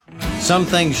some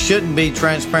things shouldn't be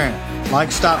transparent,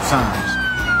 like stop signs.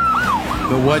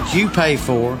 But what you pay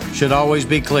for should always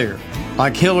be clear,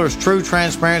 like Hiller's True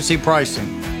Transparency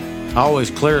Pricing. Always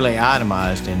clearly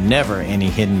itemized and never any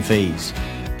hidden fees.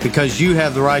 Because you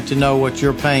have the right to know what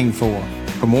you're paying for.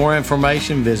 For more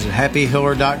information, visit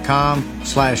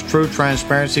happyhiller.com/true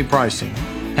transparency pricing.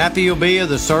 Happy you'll be,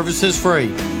 the service is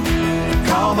free.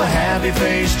 Call the Happy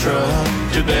Face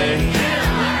Truck today.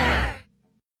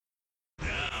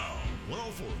 Now,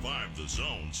 104.5 The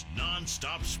Zone's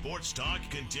non-stop sports talk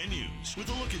continues with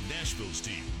a look at Nashville's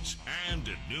teams and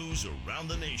at news around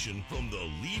the nation from the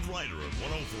lead writer of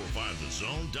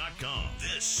 1045thezone.com.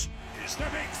 This is The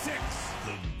Big Six.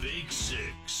 The Big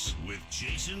Six with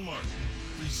Jason Martin,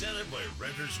 presented by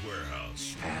Renters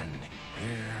Warehouse. And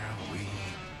here we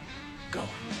go.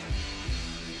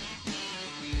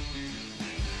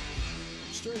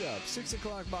 Straight up, 6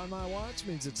 o'clock by my watch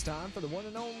means it's time for the one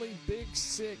and only Big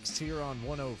Six here on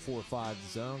 104.5 The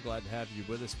Zone. Glad to have you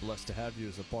with us. Blessed to have you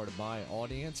as a part of my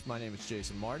audience. My name is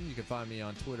Jason Martin. You can find me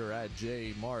on Twitter at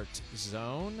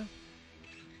JMartZone.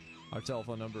 Our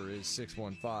telephone number is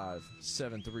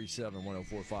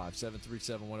 615-737-1045.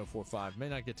 737-1045. May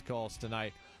not get to calls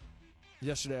tonight.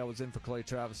 Yesterday I was in for Clay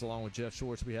Travis along with Jeff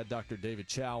Schwartz. We had Dr. David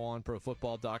Chow on, Pro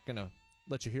Football Doc. Gonna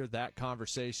let you hear that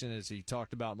conversation as he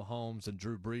talked about Mahomes and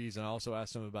Drew Brees, and I also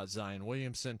asked him about Zion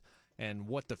Williamson and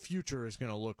what the future is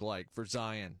going to look like for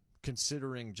Zion,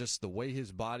 considering just the way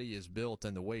his body is built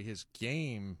and the way his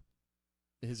game,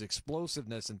 his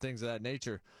explosiveness and things of that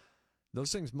nature.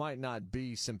 Those things might not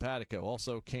be simpatico.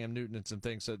 Also, Cam Newton and some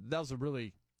things. So that was a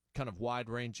really kind of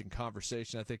wide-ranging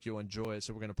conversation. I think you'll enjoy it,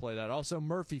 so we're going to play that. Also,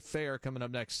 Murphy Fair coming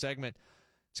up next segment.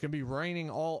 It's going to be raining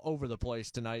all over the place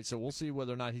tonight, so we'll see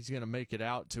whether or not he's going to make it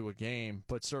out to a game.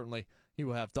 But certainly he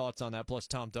will have thoughts on that. Plus,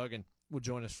 Tom Duggan will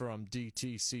join us from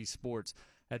DTC Sports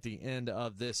at the end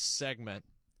of this segment.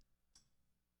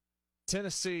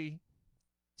 Tennessee,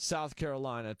 South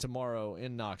Carolina tomorrow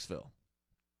in Knoxville.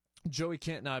 Joey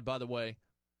Kent and I, by the way,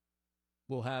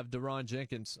 will have Deron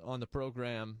Jenkins on the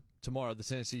program tomorrow, the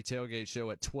Tennessee Tailgate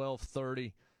Show at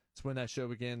 12:30. It's when that show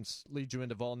begins. Leads you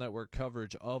into Vol Network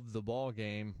coverage of the ball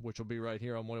game, which will be right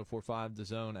here on 104.5 The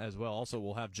Zone as well. Also,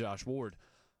 we'll have Josh Ward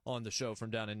on the show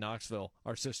from down in Knoxville,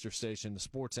 our sister station, the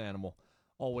Sports Animal.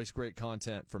 Always great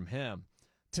content from him.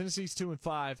 Tennessee's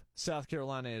 2-5. South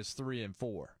Carolina is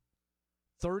 3-4.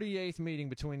 38th meeting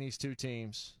between these two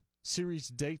teams. Series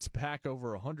dates back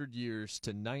over 100 years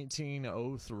to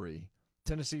 1903.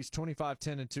 Tennessee's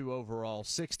 25-10-2 overall,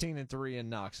 16-3 in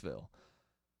Knoxville.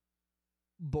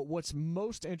 But what's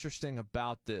most interesting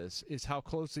about this is how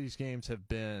close these games have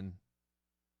been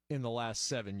in the last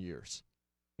 7 years.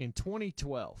 In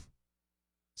 2012,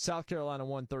 South Carolina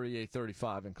won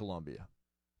 38-35 in Columbia.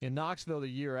 In Knoxville the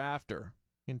year after,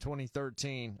 in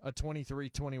 2013, a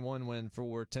 23-21 win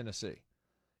for Tennessee.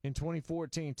 In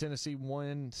 2014, Tennessee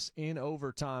wins in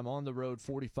overtime on the road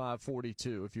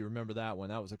 45-42, if you remember that one.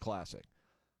 That was a classic.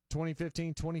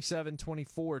 2015,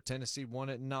 27-24, Tennessee won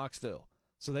it in Knoxville.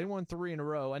 So they won 3 in a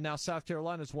row, and now South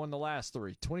Carolina's won the last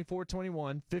 3.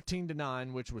 24-21,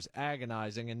 15-9, which was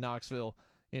agonizing in Knoxville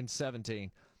in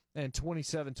 17, and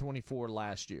 27-24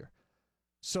 last year.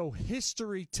 So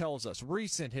history tells us,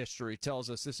 recent history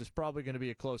tells us this is probably going to be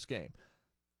a close game.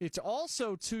 It's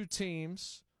also two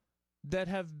teams that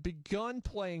have begun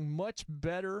playing much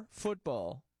better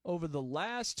football over the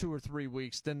last 2 or 3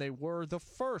 weeks than they were the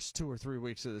first 2 or 3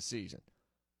 weeks of the season.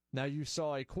 Now you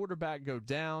saw a quarterback go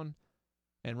down,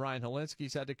 and Ryan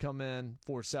Helinski's had to come in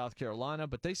for South Carolina,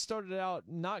 but they started out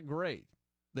not great.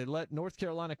 They let North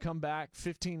Carolina come back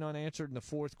 15 unanswered in the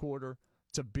fourth quarter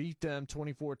to beat them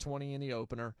 24-20 in the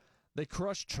opener. They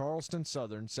crushed Charleston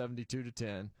Southern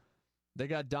 72-10. They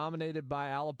got dominated by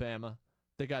Alabama.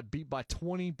 They got beat by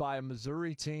 20 by a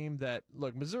Missouri team that,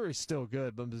 look, Missouri's still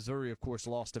good, but Missouri, of course,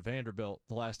 lost to Vanderbilt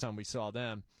the last time we saw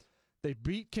them. They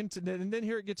beat Kentucky, and then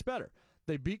here it gets better.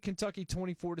 They beat Kentucky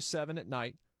 24-7 at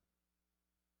night,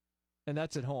 and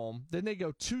that's at home. Then they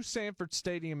go to Sanford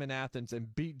Stadium in Athens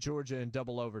and beat Georgia in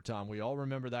double overtime. We all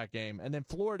remember that game. And then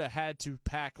Florida had to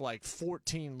pack like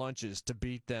 14 lunches to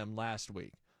beat them last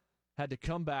week. Had to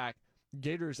come back.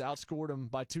 Gators outscored them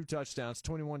by 2 touchdowns,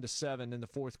 21-7 in the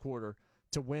fourth quarter,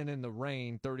 to win in the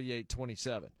rain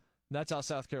 38-27. That's how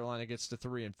South Carolina gets to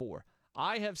 3-4.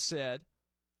 I have said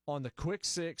on the Quick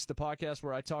Six, the podcast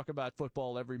where I talk about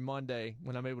football every Monday,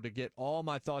 when I'm able to get all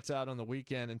my thoughts out on the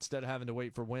weekend instead of having to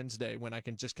wait for Wednesday when I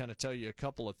can just kind of tell you a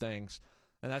couple of things.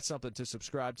 And that's something to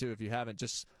subscribe to if you haven't.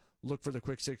 Just look for the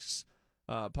Quick Six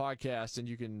podcast, and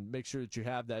you can make sure that you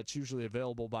have that. It's usually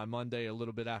available by Monday a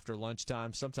little bit after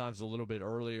lunchtime, sometimes a little bit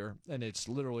earlier, and it's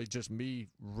literally just me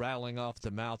rattling off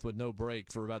the mouth with no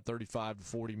break for about 35 to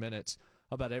 40 minutes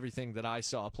about everything that I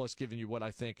saw, plus giving you what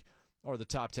I think are the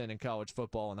top 10 in college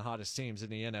football and the hottest teams in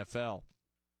the NFL.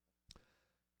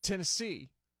 Tennessee,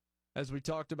 as we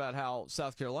talked about how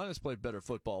South Carolina's played better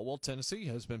football, well, Tennessee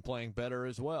has been playing better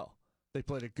as well. They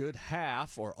played a good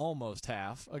half, or almost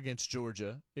half, against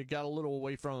Georgia. It got a little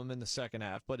away from them in the second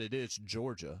half, but it is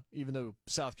Georgia. Even though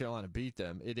South Carolina beat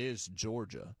them, it is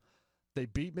Georgia. They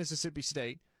beat Mississippi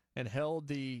State and held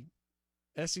the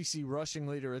SEC rushing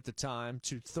leader at the time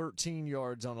to 13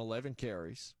 yards on 11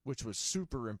 carries, which was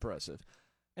super impressive.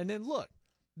 And then, look,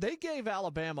 they gave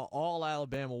Alabama all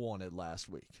Alabama wanted last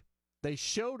week. They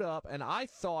showed up, and I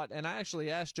thought, and I actually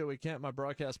asked Joey Kent, my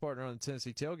broadcast partner on the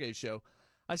Tennessee Tailgate Show,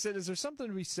 I said, is there something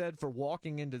to be said for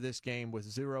walking into this game with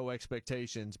zero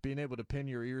expectations, being able to pin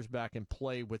your ears back and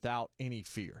play without any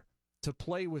fear, to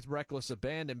play with reckless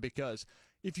abandon? Because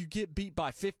if you get beat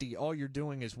by 50, all you're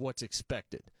doing is what's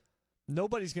expected.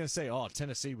 Nobody's going to say, oh,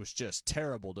 Tennessee was just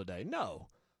terrible today. No.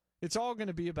 It's all going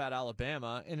to be about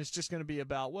Alabama, and it's just going to be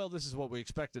about, well, this is what we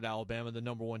expected Alabama, the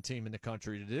number one team in the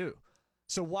country, to do.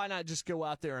 So why not just go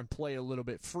out there and play a little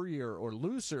bit freer or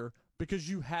looser, because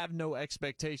you have no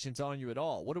expectations on you at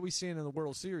all? What are we seeing in the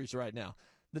World Series right now?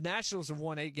 The Nationals have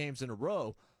won 8 games in a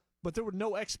row, but there were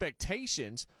no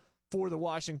expectations for the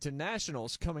Washington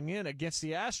Nationals coming in against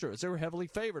the Astros. They were heavily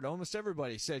favored. Almost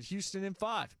everybody said Houston in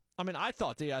 5. I mean, I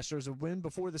thought the Astros would win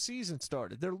before the season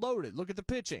started. They're loaded. Look at the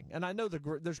pitching. And I know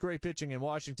there's great pitching in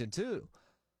Washington too.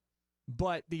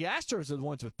 But the Astros are the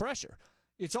ones with pressure.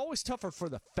 It's always tougher for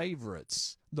the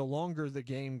favorites the longer the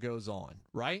game goes on,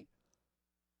 right?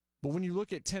 But when you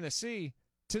look at Tennessee,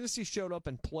 Tennessee showed up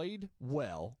and played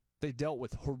well. They dealt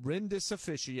with horrendous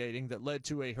officiating that led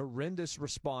to a horrendous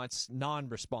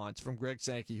non-response from Greg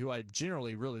Sankey, who I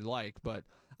generally really like, but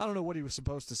I don't know what he was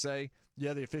supposed to say.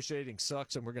 Yeah, the officiating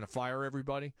sucks and we're going to fire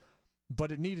everybody.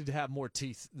 But it needed to have more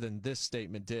teeth than this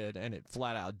statement did, and it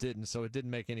flat out didn't, so it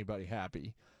didn't make anybody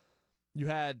happy. You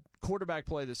had quarterback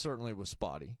play that certainly was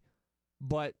spotty,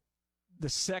 but the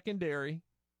secondary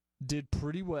did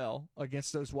pretty well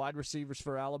against those wide receivers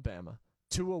for Alabama.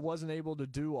 Tua wasn't able to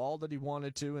do all that he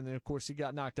wanted to, and then, of course, he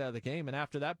got knocked out of the game. And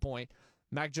after that point,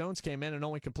 Mac Jones came in and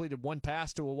only completed one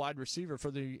pass to a wide receiver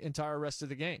for the entire rest of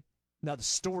the game. Now, the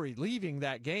story leaving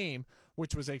that game,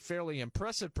 which was a fairly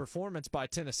impressive performance by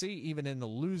Tennessee, even in the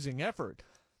losing effort,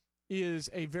 is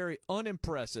a very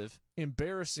unimpressive,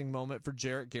 embarrassing moment for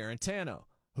Jarrett Garantano,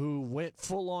 who went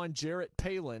full-on Jarrett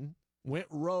Palin, went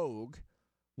rogue,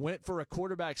 went for a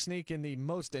quarterback sneak in the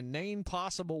most inane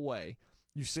possible way.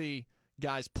 You see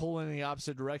guys pulling in the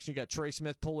opposite direction. You got Trey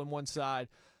Smith pulling one side.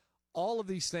 All of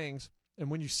these things,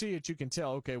 and when you see it, you can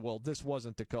tell, okay, well, this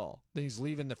wasn't the call. Then he's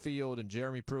leaving the field, and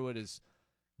Jeremy Pruitt is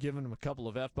giving him a couple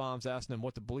of F-bombs, asking him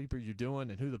what the bleep are you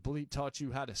doing and who the bleep taught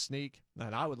you how to sneak.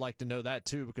 And I would like to know that,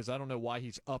 too, because I don't know why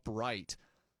he's upright.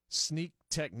 Sneak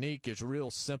technique is real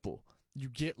simple. You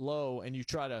get low and you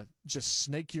try to just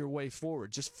snake your way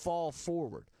forward, just fall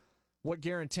forward. What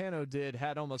Garantano did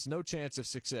had almost no chance of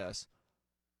success,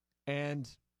 and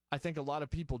I think a lot of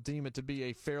people deem it to be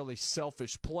a fairly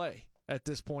selfish play at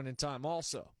this point in time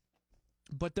also.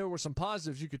 But there were some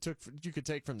positives you could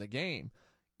take from the game,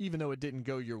 even though it didn't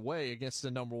go your way against the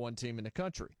number one team in the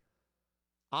country.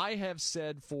 I have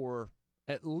said for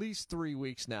at least 3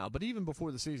 weeks now, but even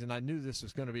before the season, I knew this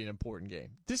was going to be an important game.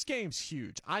 This game's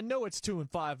huge. I know it's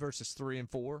 2-5 versus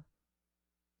 3-4,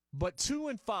 but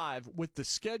 2-5 with the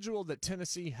schedule that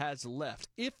Tennessee has left.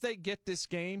 If they get this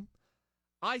game,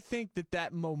 I think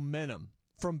that momentum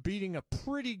from beating a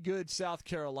pretty good South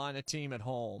Carolina team at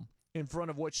home in front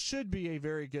of what should be a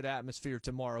very good atmosphere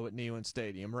tomorrow at Neyland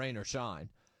Stadium, rain or shine,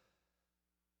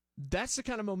 that's the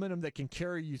kind of momentum that can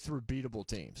carry you through beatable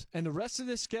teams. And the rest of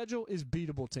this schedule is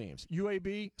beatable teams.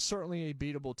 UAB, certainly a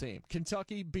beatable team.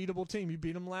 Kentucky, beatable team. You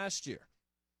beat them last year.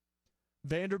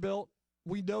 Vanderbilt,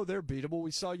 we know they're beatable.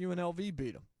 We saw UNLV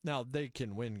beat them. Now, they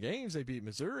can win games. They beat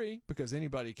Missouri because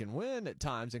anybody can win at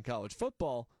times in college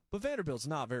football, but Vanderbilt's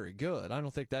not very good. I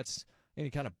don't think that's any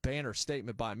kind of banner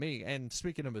statement by me. And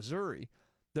speaking of Missouri,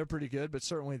 they're pretty good, but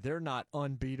certainly they're not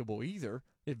unbeatable either.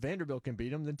 If Vanderbilt can beat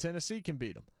them, then Tennessee can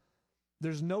beat them.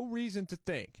 There's no reason to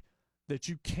think that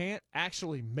you can't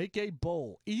actually make a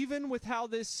bowl, even with how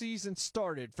this season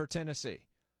started for Tennessee,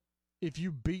 if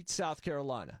you beat South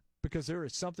Carolina, because there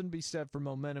is something to be said for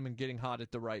momentum and getting hot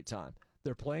at the right time.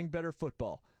 They're playing better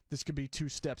football. This could be 2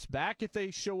 steps back if they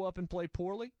show up and play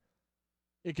poorly.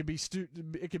 It could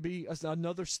be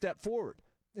another step forward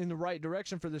in the right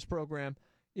direction for this program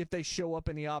if they show up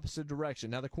in the opposite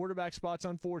direction. Now, the quarterback spot's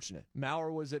unfortunate.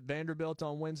 Maurer was at Vanderbilt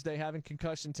on Wednesday having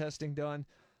concussion testing done.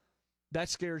 That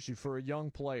scares you for a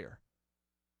young player.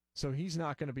 So he's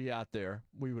not going to be out there,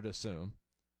 we would assume.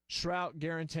 Shrout,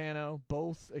 Garantano,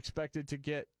 both expected to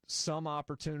get some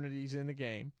opportunities in the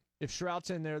game. If Shrout's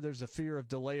in there, there's a fear of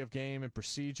delay of game and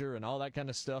procedure and all that kind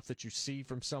of stuff that you see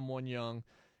from someone young.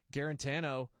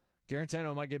 Garantano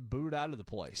might get booed out of the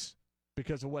place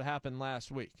because of what happened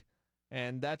last week.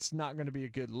 And that's not going to be a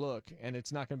good look, and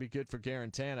it's not going to be good for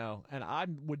Garantano. And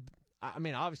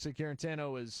obviously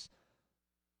Garantano is,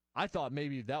 I thought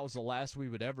maybe that was the last we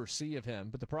would ever see of him.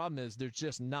 But the problem is there's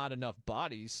just not enough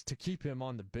bodies to keep him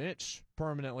on the bench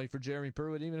permanently for Jeremy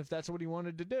Pruitt, even if that's what he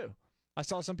wanted to do. I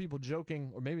saw some people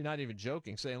joking, or maybe not even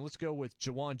joking, saying, let's go with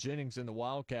Jawan Jennings in the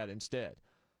Wildcat instead.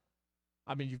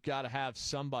 I mean, you've got to have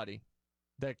somebody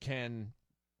that can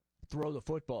throw the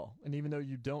football. And even though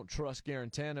you don't trust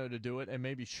Garantano to do it, and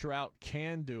maybe Shrout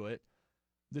can do it,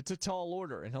 it's a tall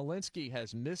order. And Helinski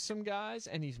has missed some guys,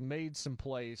 and he's made some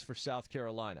plays for South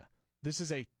Carolina. This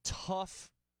is a tough,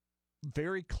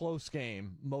 very close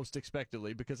game, most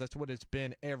expectedly, because that's what it's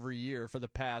been every year for the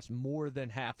past more than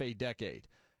half a decade.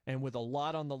 And with a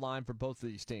lot on the line for both of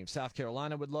these teams. South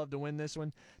Carolina would love to win this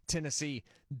one. Tennessee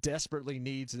desperately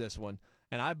needs this one.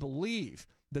 And I believe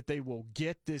that they will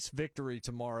get this victory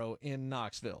tomorrow in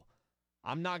Knoxville.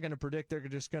 I'm not going to predict they're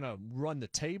just going to run the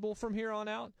table from here on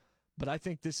out, but I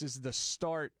think this is the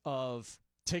start of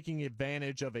taking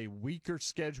advantage of a weaker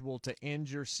schedule to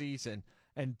end your season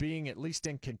and being at least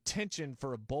in contention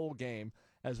for a bowl game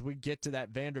as we get to that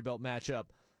Vanderbilt matchup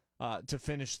to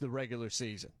finish the regular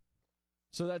season.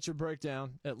 So that's your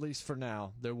breakdown, at least for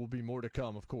now. There will be more to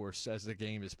come, of course, as the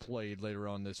game is played later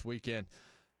on this weekend.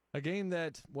 A game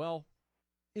that, well,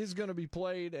 is going to be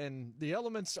played, and the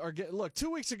elements are getting. Look,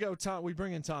 2 weeks ago, Tom, we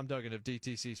bring in Tom Duggan of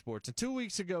DTC Sports, and 2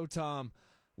 weeks ago, Tom,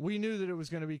 we knew that it was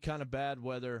going to be kind of bad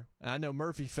weather. I know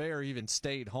Murphy Fair even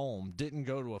stayed home, didn't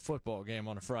go to a football game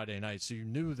on a Friday night, so you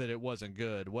knew that it wasn't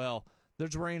good. Well,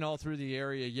 there's rain all through the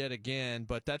area yet again,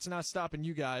 but that's not stopping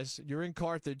you guys. You're in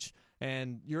Carthage,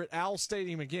 and you're at Owl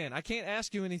Stadium again. I can't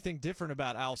ask you anything different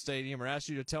about Owl Stadium or ask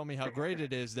you to tell me how great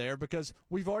it is there because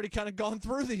we've already kind of gone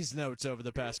through these notes over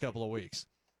the past couple of weeks.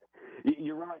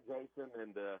 You're right, Jason,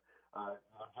 and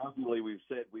unfortunately we've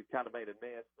kind of made a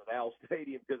mess at Owl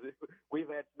Stadium because we've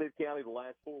had Smith County the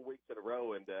last 4 weeks in a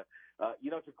row, and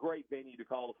it's a great venue to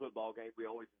call a football game. We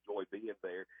always enjoy being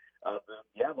there.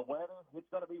 The weather, it's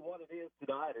going to be what it is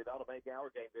tonight. It ought to make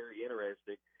our game very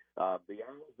interesting. The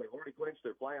Owls, they've already clinched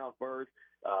their playoff berth.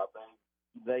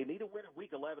 They need a win in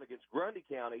Week 11 against Grundy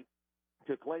County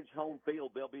to clinch home field.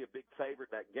 They'll be a big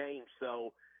favorite in that game.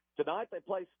 So tonight they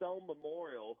play Stone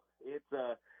Memorial. It's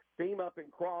a team up in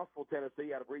Crossville,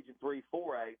 Tennessee, out of Region 3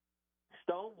 4A.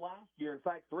 Stone last year, in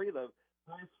fact, 3 of the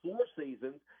past 4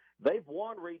 seasons, they've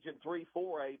won Region 3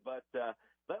 4A, but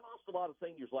they lost a lot of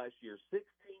seniors last year. 16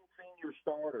 senior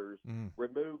starters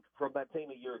removed from that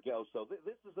team a year ago. So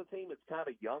this is a team that's kind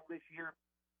of young this year.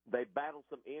 They've battled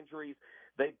some injuries.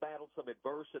 They've battled some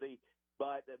adversity.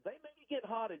 But they maybe get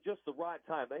hot at just the right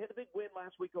time. They had a big win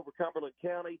last week over Cumberland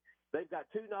County. They've got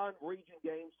 2 non-region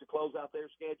games to close out their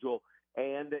schedule.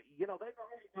 And, they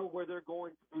already know where they're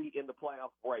going to be in the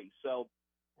playoff race. So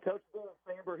Coach Bill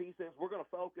Samber, he says, we're going to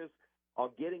focus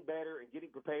on getting better and getting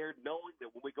prepared, knowing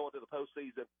that when we go into the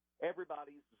postseason,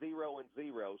 everybody's 0-0.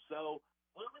 So,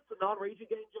 it's a non-region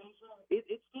game, Jason.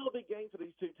 It's still a big game for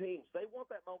these 2 teams. They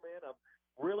want that momentum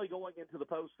really going into the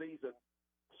postseason.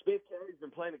 Smith County's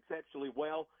been playing exceptionally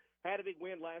well. Had a big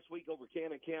win last week over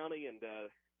Cannon County, and,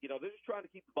 they're just trying to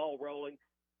keep the ball rolling.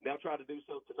 Now trying to do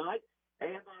so tonight.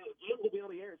 And again, we'll be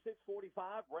on the air at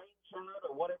 6:45. Rain, shine,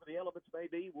 or whatever the elements may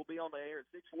be, we'll be on the air at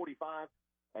 6:45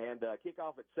 and kick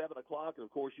off at 7 o'clock. And,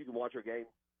 of course, you can watch our game.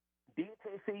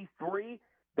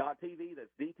 DTC3.tv.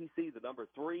 That's DTC, the number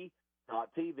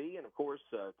 3.tv. And, of course,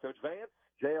 Coach Vance,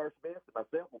 J.R. Smith, and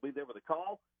myself will be there with a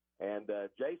call. And,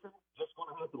 Jason, just going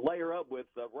to have to layer up with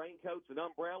raincoats and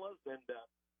umbrellas and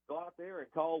go out there and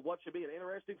call what should be an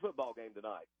interesting football game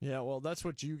tonight. Yeah, well, that's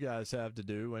what you guys have to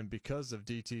do. And because of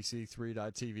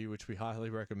DTC3.tv, which we highly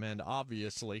recommend,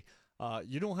 obviously,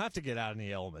 you don't have to get out in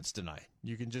the elements tonight.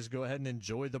 You can just go ahead and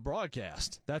enjoy the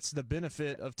broadcast. That's the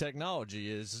benefit of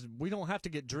technology is we don't have to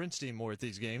get drenched anymore at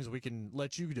these games. We can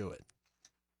let you do it.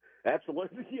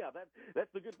 Absolutely, yeah.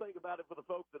 That's the good thing about it for the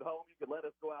folks at home. You can let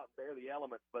us go out and bear the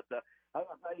elements. But I'll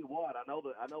tell you what, I know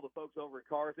the folks over in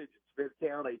Carthage and Smith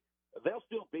County, they'll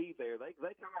still be there. They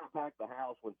kind of pack the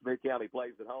house when Smith County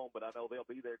plays at home, but I know they'll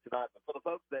be there tonight. But for the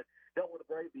folks that don't want to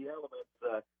brave the elements,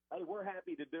 hey, we're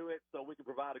happy to do it so we can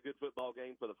provide a good football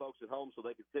game for the folks at home so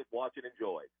they can sit, watch, and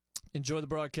enjoy. Enjoy the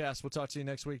broadcast. We'll talk to you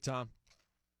next week, Tom.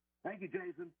 Thank you,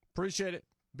 Jason. Appreciate it.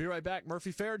 Be right back.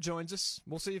 Murphy Fair joins us.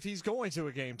 We'll see if he's going to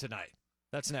a game tonight.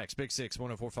 That's next. Big 6,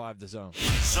 104.5 The Zone.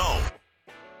 Zone.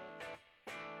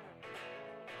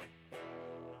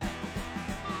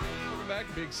 Welcome back.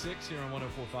 Big 6 here on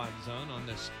 104.5 The Zone on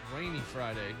this rainy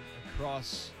Friday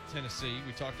across Tennessee.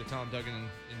 We talked to Tom Duggan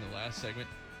in the last segment.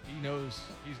 He knows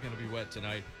he's going to be wet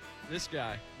tonight. This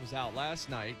guy was out last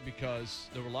night because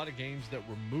there were a lot of games that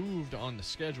were moved on the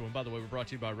schedule. And by the way, we're brought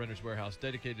to you by Renter's Warehouse,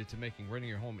 dedicated to making renting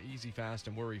your home easy, fast,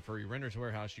 and worry-free. Renter's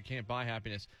Warehouse, you can't buy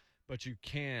happiness, but you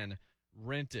can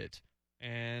rent it.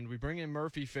 And we bring in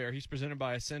Murphy Fair. He's presented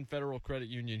by Ascend Federal Credit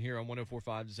Union here on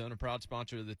 104.5 The Zone, a proud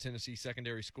sponsor of the Tennessee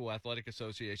Secondary School Athletic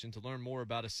Association. To learn more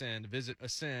about Ascend, visit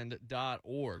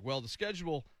ascend.org. Well, the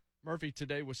schedule, Murphy,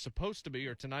 today was supposed to be,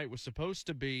 or tonight was supposed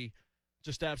to be,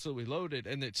 just absolutely loaded,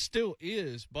 and it still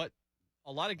is, but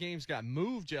a lot of games got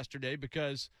moved yesterday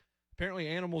because apparently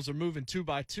animals are moving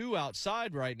 2x2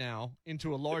 outside right now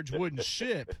into a large wooden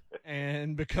ship,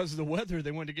 and because of the weather, they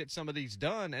wanted to get some of these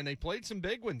done, and they played some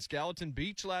big ones. Gallatin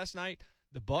Beach last night,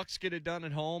 the Bucks get it done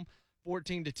at home,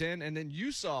 14-10, and then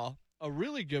you saw a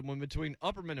really good one between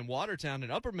Upperman and Watertown,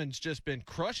 and Upperman's just been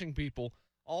crushing people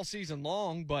all season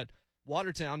long, but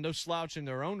Watertown, no slouch in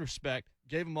their own respect,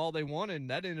 gave them all they wanted, and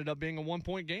that ended up being a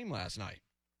one-point game last night.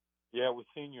 Yeah, it was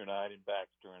senior night in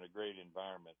Baxter in a great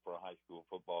environment for a high school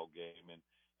football game.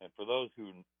 And for those who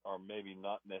are maybe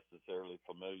not necessarily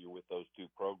familiar with those two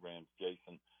programs,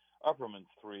 Jason,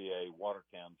 Upperman's 3A,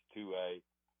 Watertown's 2A.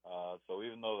 So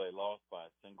even though they lost by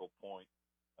a single point,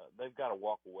 they've got to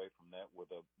walk away from that with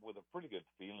a pretty good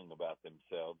feeling about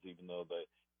themselves, even though they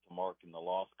to mark in the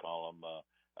loss column.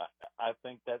 I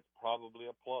think that's probably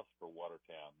a plus for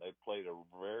Watertown. They played a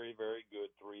very, very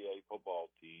good 3A football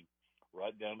team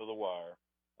right down to the wire,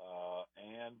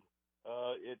 and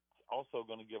it's also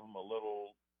going to give them a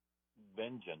little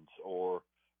vengeance or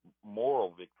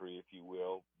moral victory, if you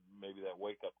will, maybe that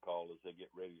wake-up call as they get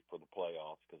ready for the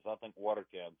playoffs, because I think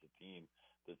Watertown's a team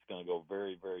that's going to go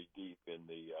very, very deep in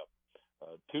the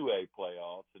 2A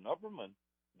playoffs, and Upperman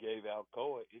gave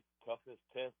Alcoa its toughest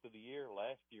test of the year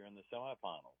last year in the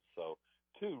semifinals. So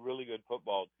two really good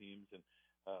football teams. And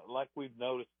like we've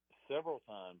noticed several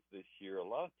times this year, a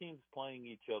lot of teams playing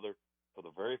each other for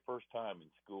the very first time in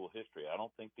school history. I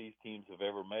don't think these teams have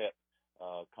ever met.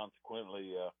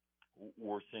 Consequently,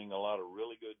 we're seeing a lot of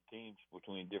really good teams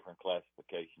between different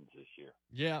classifications this year.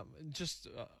 Yeah, just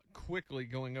quickly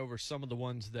going over some of the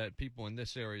ones that people in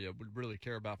this area would really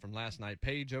care about from last night.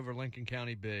 Page over Lincoln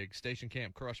County Big, Station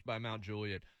Camp crushed by Mount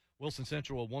Juliet, Wilson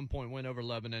Central a 1-point win over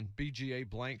Lebanon, BGA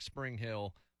blank Spring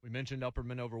Hill. We mentioned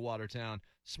Upperman over Watertown,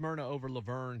 Smyrna over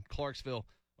Laverne, Clarksville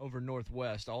over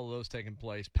Northwest, all of those taking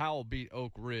place. Powell beat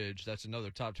Oak Ridge. That's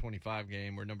another top 25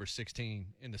 game where number 16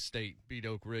 in the state beat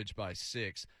Oak Ridge by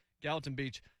 6. Gallatin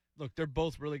Beach, look, they're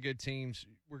both really good teams.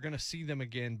 We're going to see them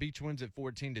again. Beach wins at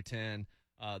 14-10.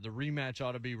 The rematch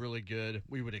ought to be really good.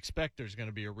 We would expect there's going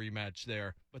to be a rematch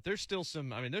there. But there's still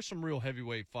there's some real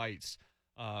heavyweight fights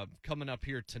coming up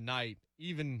here tonight,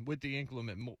 even with the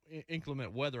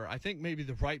inclement weather. I think maybe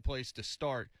the right place to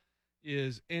start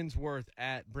is Innsworth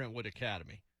at Brentwood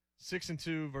Academy.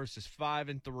 6-2 versus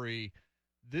 5-3.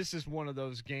 This is one of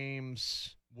those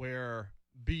games where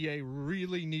BA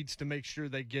really needs to make sure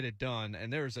they get it done,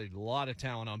 and there's a lot of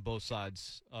talent on both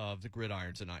sides of the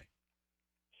gridiron tonight.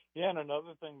 Yeah, and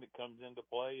another thing that comes into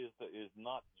play is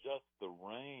not just the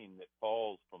rain that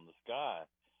falls from the sky,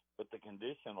 but the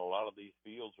condition a lot of these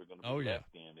fields are going to be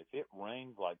left in. If it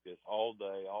rains like this all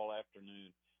day, all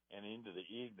afternoon, and into the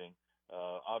evening,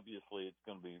 obviously it's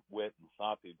going to be wet and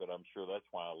soppy, but I'm sure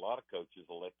that's why a lot of coaches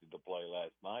elected to play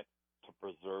last night, to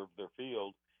preserve their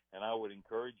field. And I would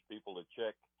encourage people to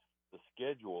check the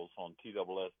schedules on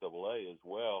TSSAA as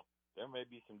well. There may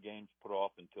be some games put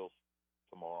off until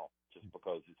tomorrow just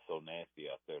because it's so nasty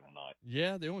out there tonight.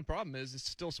 Yeah, the only problem is it's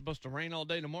still supposed to rain all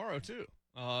day tomorrow, too.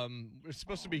 It's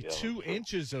supposed to be 2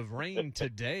 inches of rain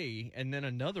today and then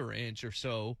another inch or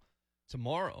so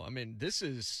tomorrow. I mean, it's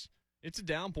a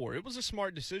downpour. It was a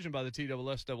smart decision by the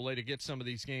TSSAA to get some of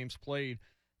these games played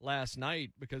last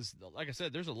night because, like I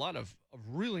said, there's a lot of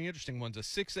really interesting ones. A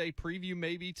 6A preview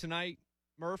maybe tonight,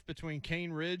 Murph, between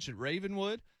Cane Ridge and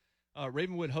Ravenwood.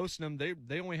 Ravenwood hosting them.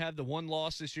 They only had the 1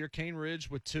 loss this year, Cane Ridge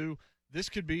with 2. This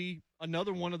could be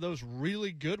another one of those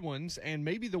really good ones, and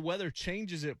maybe the weather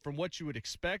changes it from what you would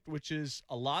expect, which is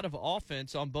a lot of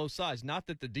offense on both sides. Not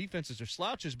that the defenses are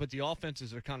slouches, but the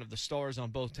offenses are kind of the stars on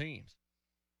both teams.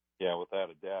 Yeah, without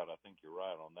a doubt. I think you're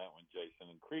right on that one, Jason.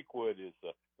 And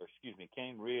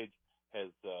Cane Ridge has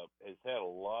had a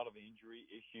lot of injury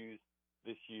issues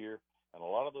this year, And a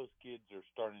lot of those kids are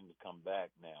starting to come back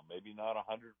now. Maybe not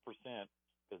 100%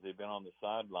 because they've been on the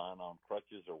sideline on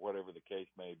crutches or whatever the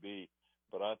case may be.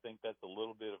 But I think that's a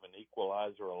little bit of an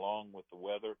equalizer along with the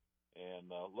weather.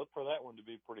 And look for that one to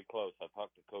be pretty close. I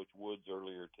talked to Coach Woods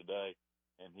earlier today,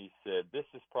 and he said this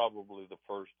is probably the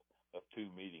first of two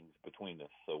meetings between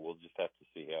us. So we'll just have to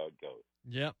see how it goes.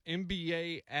 Yep,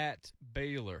 MBA at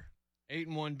Baylor.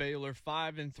 8-1 Baylor,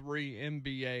 5-3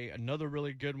 MBA. Another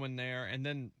really good one there. And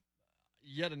then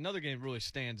yet another game really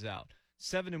stands out.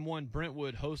 7-1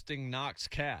 Brentwood hosting Knox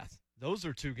Cath. Those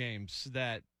are two games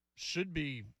that should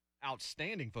be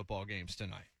outstanding football games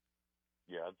tonight.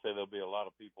 Yeah, I'd say there'll be a lot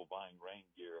of people buying rain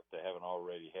gear if they haven't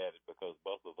already had it, because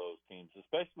both of those teams,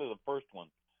 especially the first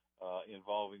one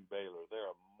involving Baylor,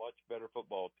 they're a much better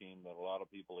football team than a lot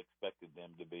of people expected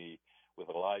them to be, with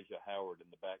Elijah Howard in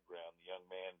the background, the young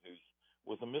man who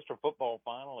was a Mr. Football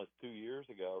finalist 3 years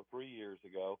ago,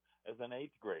 as an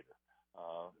eighth grader.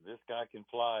 This guy can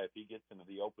fly if he gets into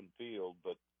the open field,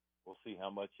 but we'll see how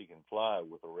much he can fly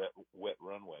with a wet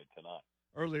runway tonight.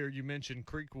 Earlier you mentioned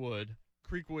Creekwood.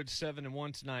 Creekwood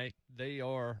 7-1 tonight. They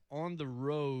are on the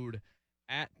road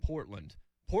at Portland.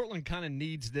 Portland kind of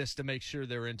needs this to make sure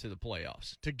they're into the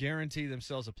playoffs, to guarantee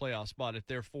themselves a playoff spot if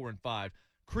they're 4-5.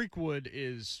 Creekwood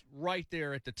is right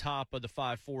there at the top of the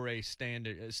 5-4A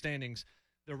standings.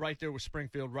 They're right there with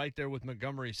Springfield, right there with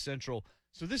Montgomery Central.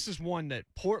 So this is one that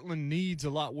Portland needs a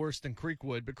lot worse than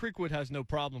Creekwood, but Creekwood has no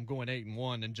problem going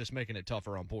 8-1 and just making it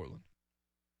tougher on Portland.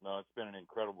 No, it's been an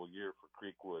incredible year for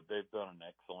Creekwood. They've done an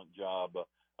excellent job.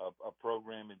 A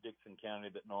program in Dixon County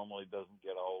that normally doesn't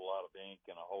get a whole lot of ink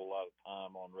and a whole lot of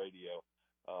time on radio.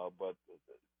 But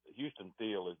Houston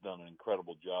Thiel has done an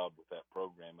incredible job with that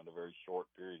program in a very short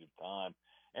period of time.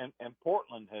 And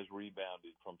Portland has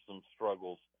rebounded from some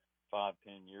struggles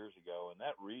 5-10 years ago. And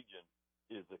that region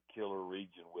is a killer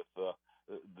region with the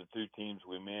two teams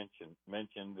we mentioned,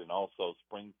 and also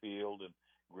Springfield and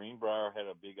Greenbrier had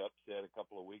a big upset a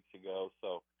couple of weeks ago.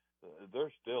 So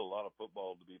there's still a lot of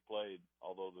football to be played,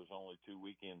 although there's only 2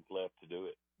 weekends left to do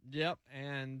it. Yep,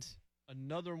 and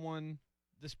another one,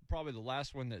 this is probably the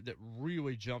last one that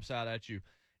really jumps out at you.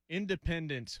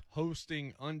 Independence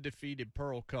hosting undefeated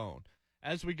Pearl Cone.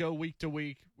 As we go week to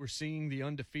week, we're seeing the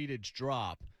undefeateds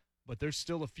drop, but there's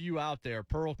still a few out there,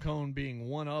 Pearl Cone being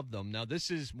one of them. Now,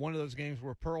 this is one of those games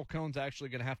where Pearl Cone's actually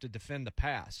going to have to defend the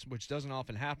pass, which doesn't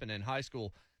often happen in high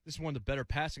school. This is one of the better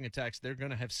passing attacks they're going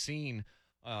to have seen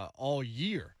all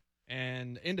year.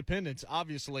 And Independence,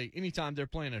 obviously, anytime they're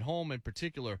playing at home in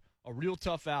particular, a real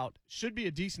tough out. Should be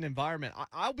a decent environment.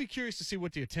 I'll be curious to see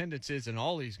what the attendance is in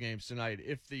all these games tonight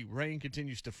if the rain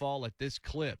continues to fall at this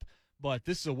clip. But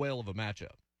this is a whale of a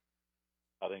matchup.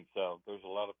 I think so. There's a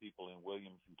lot of people in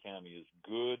Williamson County as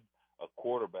good a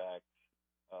quarterback,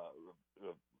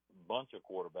 a bunch of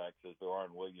quarterbacks as there are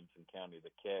in Williamson County. The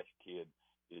Cash kid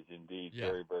is indeed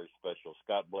very, very special.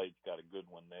 Scott Blade's got a good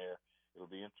one there. It'll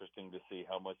be interesting to see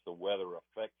how much the weather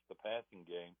affects the passing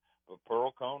game. But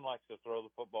Pearl Cone likes to throw the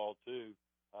football too.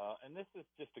 And this is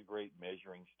just a great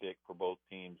measuring stick for both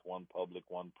teams, one public,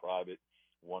 one private,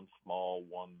 one small,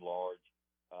 one large.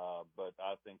 But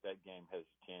I think that game has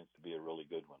a chance to be a really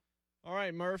good one. All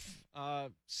right, Murph,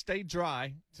 stay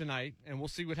dry tonight, and we'll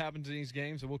see what happens in these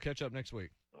games, and we'll catch up next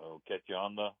week. I'll catch you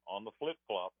on the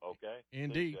flip-flop, okay?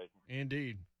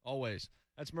 Indeed, always.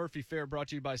 That's Murphy Fair, brought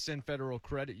to you by Sin Federal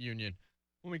Credit Union.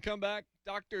 When we come back,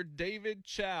 Dr. David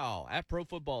Chow at Pro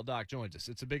Football Doc joins us.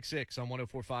 It's a Big Six on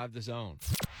 104.5 The Zone.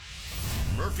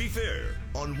 Murphy Fair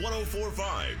on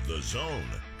 104.5 The Zone.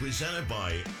 Presented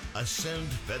by Ascend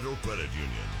Federal Credit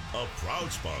Union, a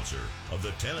proud sponsor of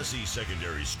the Tennessee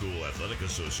Secondary School Athletic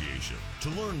Association. To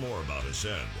learn more about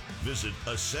Ascend, visit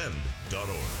ascend.org.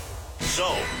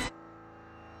 Zone.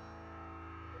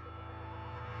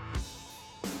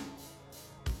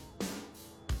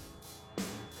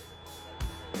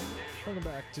 Welcome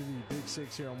back to the Big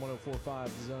Six here on 104.5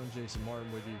 The Zone. Jason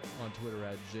Martin with you on Twitter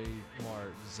at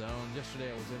JMartZone. Yesterday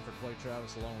I was in for Clay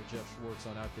Travis along with Jeff Schwartz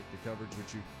on Outkick the Coverage,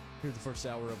 which you hear the first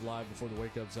hour of live before the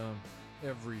Wake Up Zone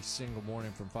every single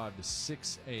morning from 5 to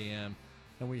 6 a.m.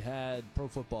 And we had Pro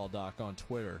Football Doc on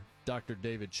Twitter, Dr.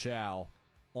 David Chow,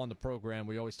 on the program.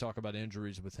 We always talk about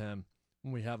injuries with him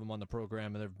when we have him on the program,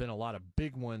 and there have been a lot of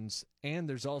big ones, and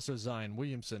there's also Zion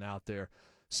Williamson out there.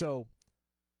 So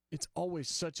it's always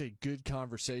such a good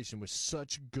conversation with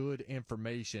such good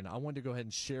information. I wanted to go ahead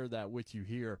and share that with you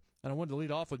here. And I wanted to lead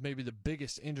off with maybe the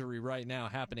biggest injury right now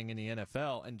happening in the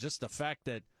NFL, and just the fact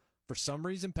that for some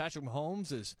reason Patrick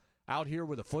Mahomes is out here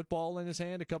with a football in his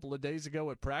hand a couple of days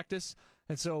ago at practice.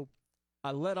 And so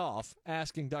I led off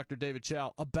asking Dr. David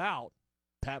Chow about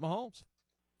Pat Mahomes.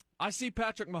 I see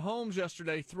Patrick Mahomes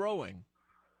yesterday throwing.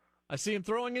 I see him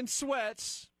throwing in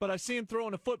sweats, but I see him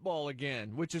throwing a football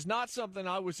again, which is not something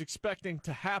I was expecting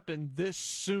to happen this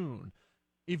soon.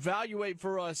 Evaluate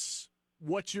for us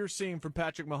what you're seeing from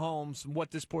Patrick Mahomes and what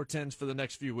this portends for the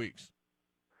next few weeks.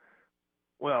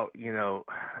 Well,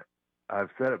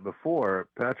 I've said it before,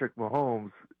 Patrick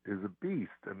Mahomes is a beast.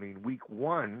 I mean, week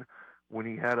 1, when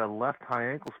he had a left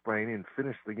high ankle sprain and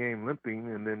finished the game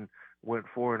limping and then went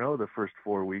 4-0 the first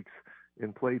 4 weeks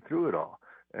and played through it all.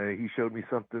 He showed me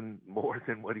something more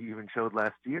than what he even showed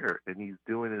last year, and he's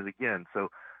doing it again. So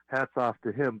hats off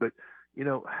to him. But,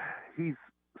 he's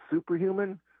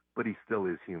superhuman, but he still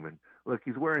is human. Look,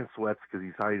 he's wearing sweats because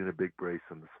he's hiding a big brace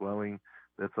on the swelling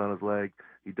that's on his leg.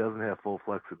 He doesn't have full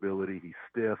flexibility. He's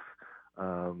stiff.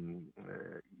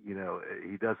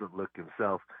 He doesn't look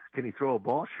himself. Can he throw a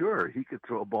ball? Sure, he could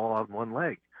throw a ball on one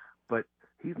leg, but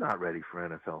he's not ready for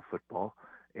NFL football.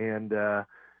 And,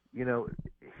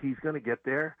 he's going to get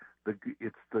there.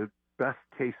 It's the best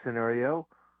case scenario,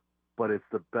 but it's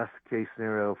the best case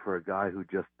scenario for a guy who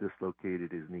just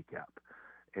dislocated his kneecap.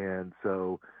 And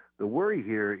so the worry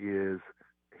here is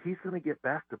he's going to get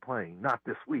back to playing, not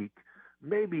this week.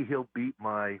 Maybe he'll beat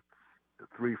my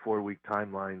 3-4 week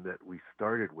timeline that we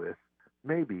started with,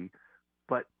 maybe,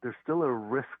 but there's still a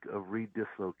risk of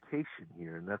redislocation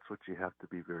here, and that's what you have to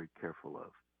be very careful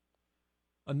of.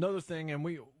 Another thing, and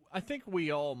I think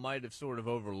we all might have sort of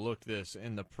overlooked this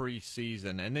in the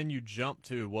preseason, and then you jump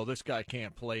to, well, this guy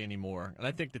can't play anymore, and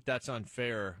I think that that's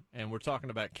unfair, and we're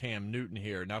talking about Cam Newton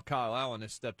here. Now, Kyle Allen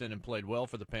has stepped in and played well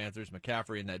for the Panthers.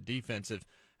 McCaffrey and that defense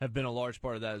have been a large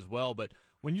part of that as well, but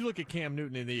when you look at Cam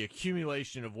Newton and the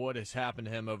accumulation of what has happened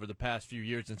to him over the past few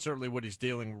years, and certainly what he's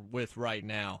dealing with right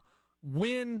now,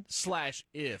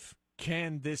 when/if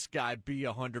can this guy be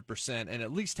 100% and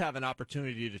at least have an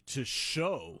opportunity to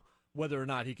show whether or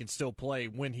not he can still play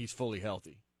when he's fully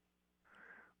healthy?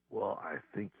 Well, I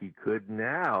think he could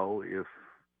now if,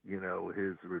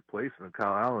 his replacement,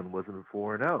 Kyle Allen, wasn't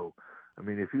 4-0. I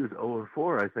mean, if he was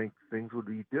 0-4, I think things would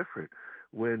be different.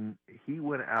 When he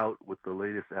went out with the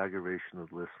latest aggravation of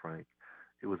Lisfranc,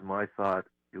 it was my thought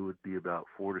it would be about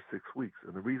 4 to 6 weeks.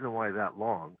 And the reason why that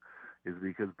long is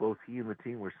because both he and the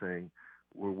team were saying,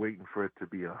 we're waiting for it to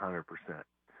be 100%.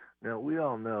 Now, we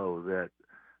all know that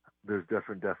there's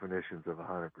different definitions of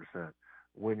 100%.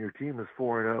 When your team is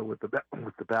 4-0 with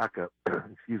the backup,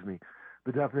 excuse me,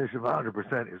 the definition of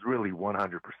 100% is really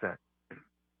 100%.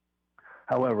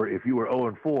 However, if you were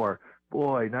 0-4,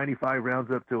 boy, 95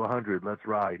 rounds up to 100, let's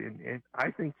ride. And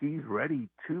I think he's ready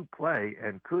to play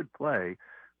and could play,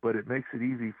 but it makes it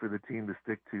easy for the team to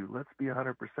stick to, let's be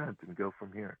 100% and go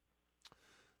from here.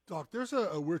 Doc, there's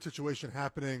a weird situation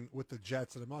happening with the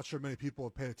Jets, and I'm not sure many people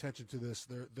have paid attention to this.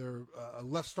 They're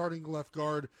starting left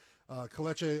guard,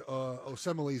 Kelechi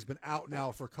Osemele, has been out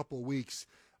now for a couple of weeks.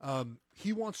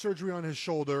 He wants surgery on his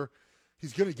shoulder.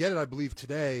 He's going to get it, I believe,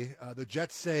 today. The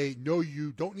Jets say, no,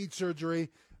 you don't need surgery.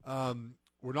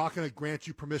 We're not going to grant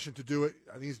you permission to do it.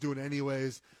 I think he's doing it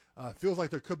anyways. Feels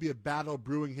like there could be a battle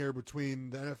brewing here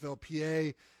between the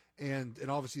NFLPA and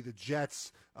obviously the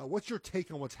Jets. What's your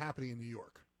take on what's happening in New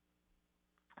York?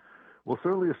 Well,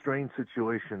 certainly a strange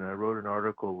situation. I wrote an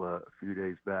article a few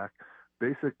days back.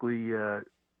 Basically,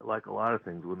 like a lot of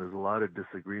things, when there's a lot of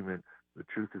disagreement, the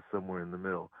truth is somewhere in the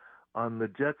middle. On the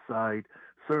Jets side,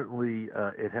 certainly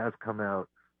it has come out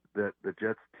that the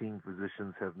Jets team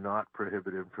physicians have not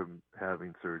prohibited him from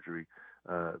having surgery.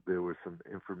 There was some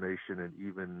information, and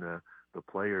even the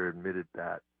player admitted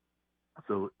that.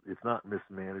 So it's not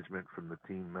mismanagement from the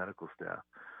team medical staff.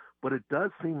 But it does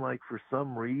seem like for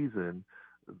some reason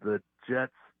the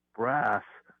Jets brass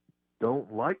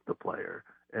don't like the player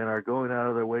and are going out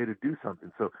of their way to do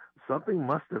something. So something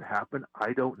must have happened.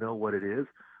 I don't know what it is.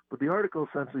 But the article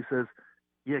essentially says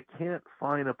you can't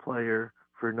fine a player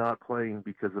for not playing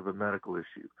because of a medical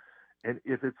issue. And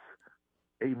if it's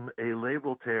a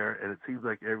labral tear, and it seems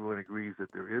like everyone agrees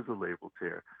that there is a labral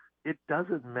tear, it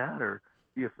doesn't matter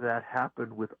if that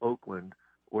happened with Oakland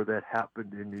or that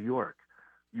happened in New York.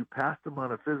 You passed them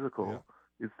on a physical. Yeah.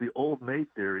 It's the old maid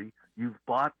theory. You've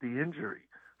bought the injury.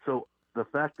 So the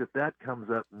fact that that comes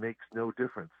up makes no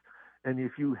difference. And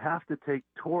if you have to take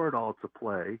Toradol to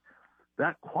play,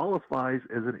 that qualifies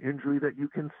as an injury that you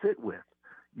can sit with.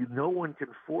 No one can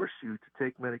force you to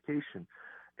take medication.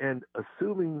 And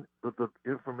assuming that the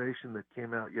information that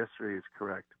came out yesterday is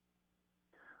correct,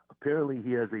 apparently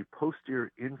he has a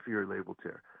posterior inferior labral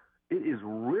tear. It is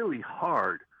really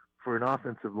hard for an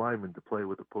offensive lineman to play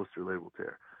with a posterior labral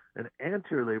tear. An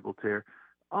anterior labral tear,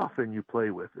 often you play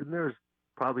with, and there's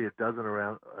probably a dozen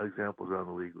examples around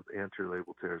the league with anterior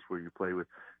labral tears where you play with,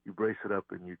 you brace it up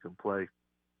and you can play.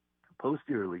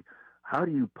 posteriorly, how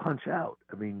do you punch out?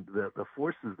 I mean, the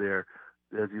forces there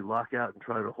as you lock out and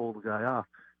try to hold the guy off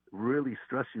really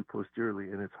stress you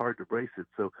posteriorly, and it's hard to brace it.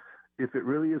 So if it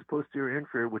really is posterior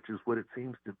inferior, which is what it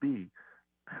seems to be,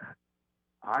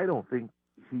 I don't think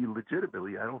he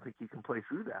can play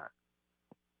through that.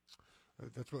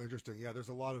 That's really interesting. Yeah, there's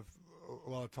a lot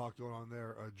of talk going on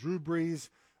there. Drew Brees,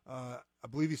 I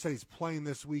believe he said he's playing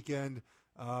this weekend.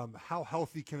 How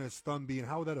healthy can his thumb be, and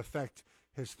how would that affect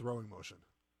his throwing motion?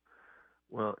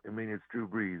 Well, I mean, it's Drew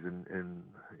Brees, and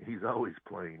he's always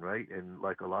playing, right? And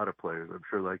like a lot of players, I'm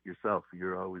sure like yourself,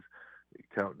 you're always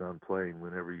counting on playing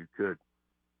whenever you could.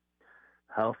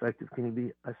 How effective can he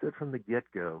be? I said from the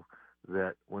get-go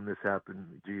that when this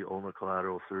happened, ulnar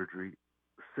collateral surgery,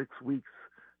 6 weeks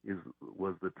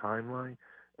was the timeline,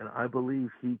 and I believe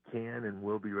he can and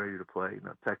will be ready to play.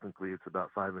 Now, technically, it's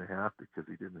about 5.5 because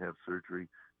he didn't have surgery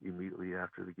immediately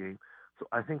after the game. So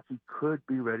I think he could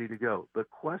be ready to go. The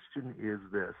question is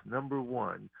this. Number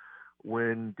one,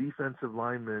 when defensive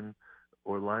linemen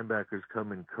or linebackers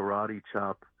come and karate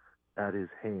chop at his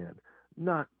hand,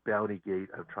 not bounty gate,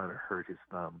 I'm trying to hurt his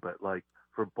thumb, but like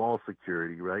for ball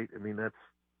security, right? I mean, that's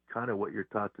kind of what you're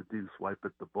taught to do, swipe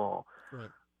at the ball. Right.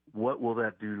 What will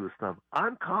that do to his thumb?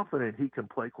 I'm confident he can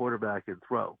play quarterback and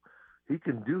throw. He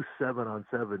can do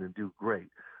 7-on-7 and do great.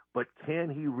 But can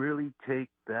he really take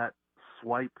that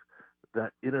swipe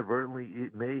that inadvertently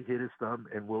it may hit his thumb,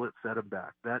 and will it set him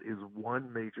back? That is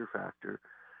one major factor.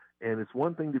 And it's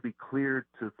one thing to be cleared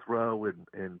to throw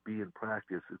and be in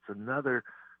practice. It's another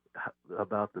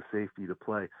about the safety to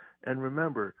play. And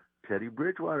remember, Teddy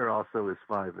Bridgewater also is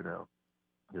 5-0.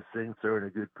 The Saints are in a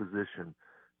good position.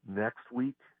 Next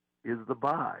week is the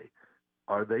bye.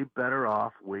 Are they better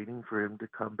off waiting for him to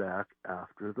come back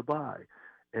after the bye?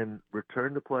 And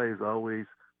return to play is always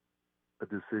a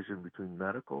decision between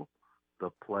medical, the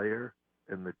player,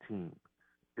 and the team.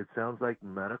 It sounds like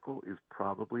medical is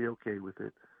probably okay with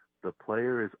it. The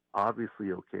player is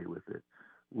obviously okay with it.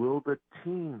 Will the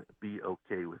team be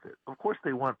okay with it? Of course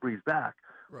they want Brees back,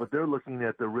 Right. but they're looking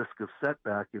at the risk of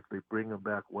setback if they bring him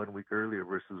back 1 week earlier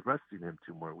versus resting him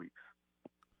 2 more weeks.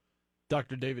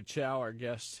 Dr. David Chow, our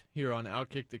guest here on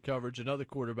Outkick the Coverage, another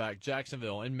quarterback,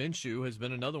 Jacksonville. And Minshew has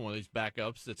been another one of these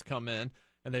backups that's come in,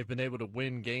 and they've been able to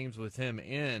win games with him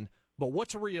in. But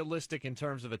what's realistic in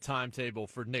terms of a timetable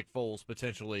for Nick Foles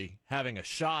potentially having a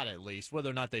shot at least? Whether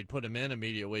or not they'd put him in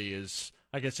immediately is,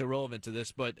 I guess, irrelevant to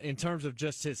this. But in terms of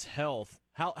just his health,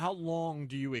 how long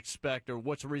do you expect, or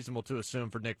what's reasonable to assume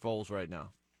for Nick Foles right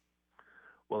now?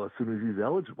 Well, as soon as he's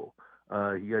eligible.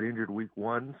 He got injured week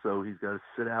 1, so he's got to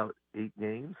sit out 8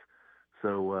 games.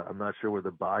 So I'm not sure where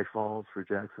the bye falls for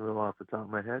Jacksonville off the top of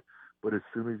my head. But as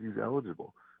soon as he's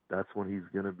eligible, that's when he's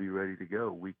going to be ready to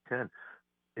go, week 10.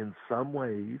 In some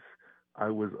ways, I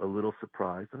was a little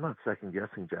surprised. I'm not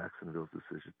second-guessing Jacksonville's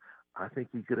decision. I think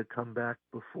he could have come back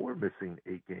before missing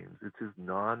 8 games. It's his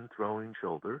non-throwing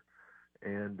shoulder,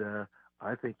 and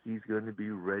I think he's going to be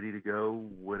ready to go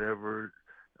whenever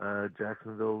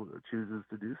Jacksonville chooses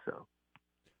to do so.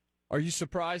 Are you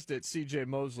surprised at C.J.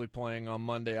 Mosley playing on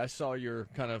Monday? I saw your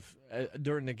kind of,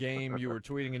 during the game, you were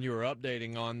tweeting and you were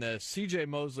updating on this. C.J.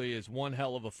 Mosley is one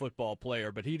hell of a football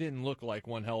player, but he didn't look like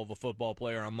one hell of a football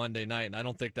player on Monday night, and I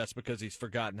don't think that's because he's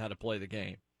forgotten how to play the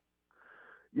game.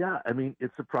 Yeah, I mean,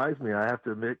 it surprised me. I have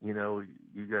to admit, you know,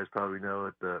 you guys probably know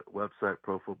at the website,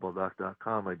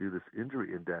 profootballdoc.com, I do this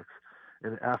injury index.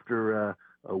 And after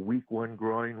a week 1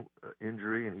 groin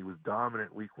injury, and he was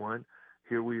dominant week 1,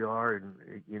 here we are, and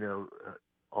you know,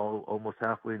 almost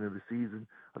halfway into the season.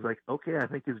 I was like, okay, I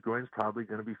think his groin's probably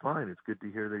going to be fine. It's good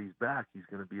to hear that he's back. He's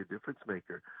going to be a difference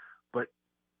maker. But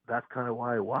that's kind of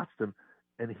why I watched him,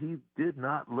 and he did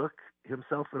not look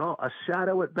himself at all. A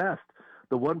shadow at best.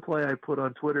 The one play I put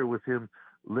on Twitter with him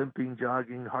limping,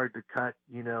 jogging, hard to cut,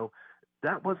 you know,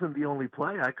 that wasn't the only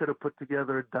play. I could have put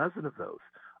together a dozen of those.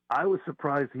 I was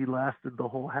surprised he lasted the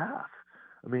whole half.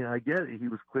 I mean, I get it. He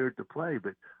was cleared to play,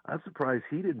 but I'm surprised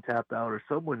he didn't tap out, or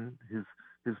someone,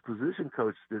 his position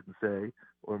coach didn't say,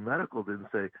 or medical didn't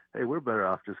say, hey, we're better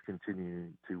off just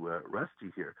continuing to rest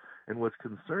you here. And what's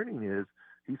concerning is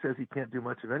he says he can't do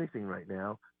much of anything right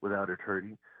now without it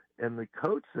hurting. And the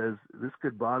coach says this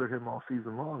could bother him all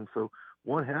season long. So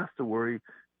one has to worry,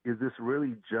 is this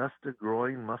really just a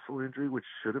groin muscle injury, which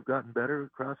should have gotten better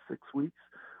across 6 weeks?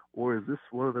 Or is this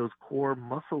one of those core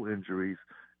muscle injuries,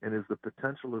 and is the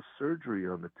potential of surgery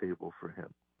on the table for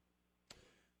him?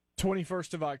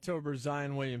 21st of October,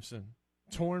 Zion Williamson,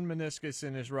 torn meniscus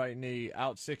in his right knee,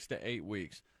 out 6 to 8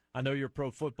 weeks. I know you're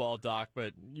pro football, Doc,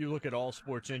 but you look at all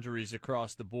sports injuries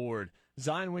across the board.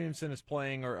 Zion Williamson is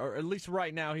playing, or at least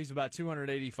right now, he's about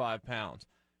 285 pounds.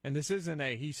 and this isn't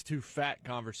a he's too fat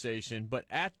conversation, but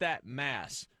at that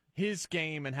mass, his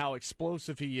game and how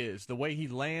explosive he is, the way he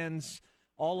lands,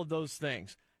 all of those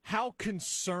things, how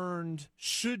concerned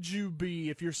should you be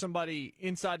if you're somebody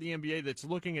inside the NBA that's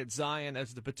looking at Zion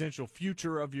as the potential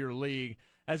future of your league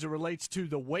as it relates to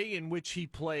the way in which he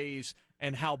plays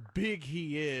and how big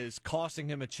he is, costing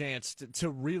him a chance to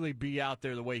really be out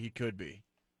there the way he could be?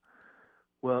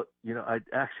 Well, I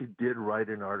actually did write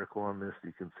an article on this.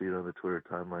 You can see it on the Twitter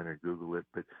timeline or Google it.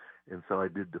 And so I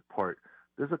did depart.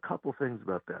 There's a couple things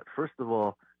about that. First of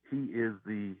all, he is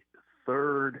the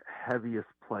third heaviest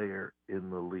player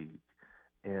in the league,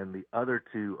 and the other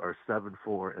two are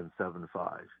 7'4" and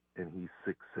 7'5", and he's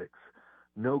 6'6".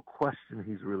 No question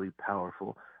he's really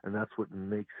powerful, and that's what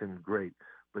makes him great.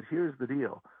 But here's the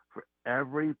deal. For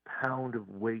every pound of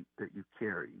weight that you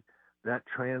carry, that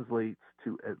translates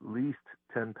to at least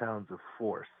 10 pounds of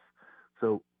force.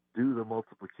 So do the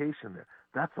multiplication there.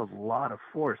 That's a lot of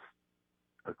force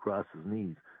across his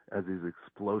knees as he's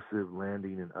explosive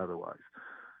landing and otherwise.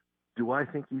 Do I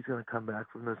think he's going to come back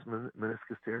from this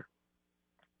meniscus tear?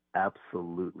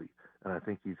 Absolutely. And I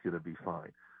think he's going to be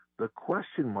fine. The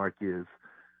question mark is,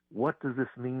 what does this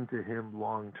mean to him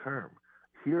long term?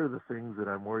 Here are the things that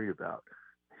I'm worried about.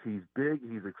 He's big,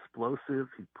 he's explosive,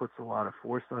 he puts a lot of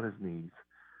force on his knees.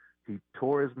 He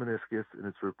tore his meniscus, and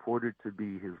it's reported to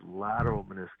be his lateral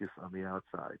meniscus on the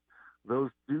outside. Those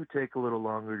do take a little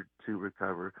longer to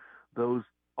recover. Those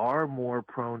are more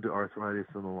prone to arthritis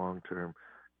in the long term.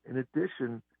 In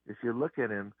addition, if you look at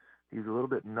him, he's a little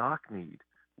bit knock-kneed,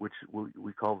 which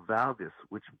we call valgus,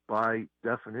 which by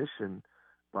definition,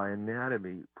 by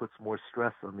anatomy, puts more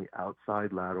stress on the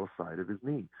outside lateral side of his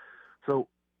knee. So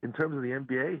in terms of the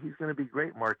NBA, he's going to be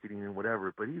great marketing and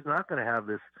whatever, but he's not going to have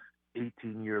this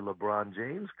 18-year LeBron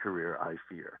James career, I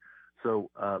fear.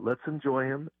 So let's enjoy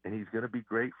him, and he's going to be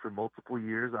great for multiple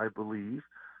years, I believe,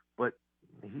 but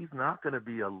he's not going to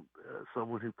be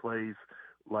someone who plays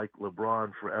like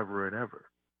LeBron forever and ever.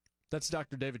 That's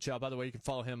Dr. David Chow. By the way, you can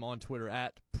follow him on Twitter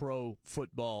at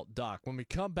ProFootballDoc. When we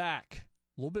come back,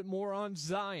 a little bit more on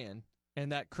Zion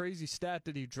and that crazy stat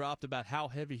that he dropped about how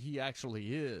heavy he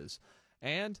actually is,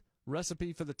 and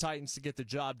recipe for the Titans to get the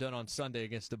job done on Sunday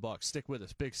against the Bucs. Stick with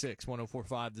us. Big 6,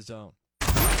 104.5 The Zone.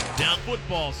 Now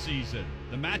football season.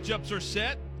 The matchups are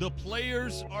set. The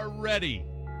players are ready.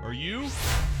 Are you?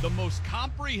 The most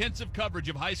comprehensive coverage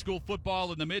of high school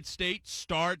football in the Mid-State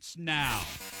starts now.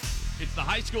 It's the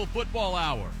High School Football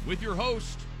Hour with your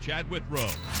host, Chad Withrow.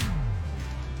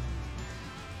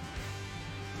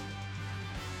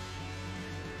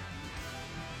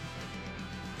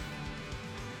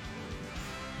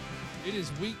 It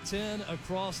is Week 10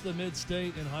 across the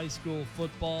Mid-State in high school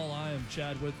football. I am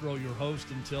Chad Withrow, your host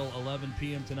until 11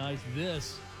 p.m. tonight.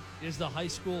 This is the High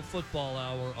School Football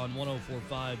Hour on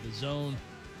 104.5 The Zone.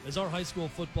 As our high school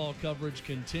football coverage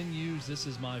continues, this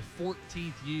is my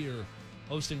 14th year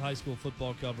hosting high school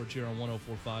football coverage here on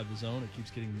 104.5 The Zone. It keeps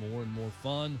getting more and more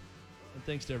fun. And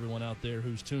thanks to everyone out there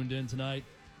who's tuned in tonight,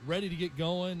 ready to get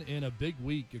going in a big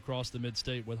week across the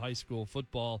Mid-State with high school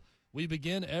football. We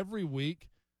begin every week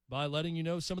by letting you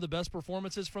know some of the best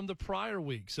performances from the prior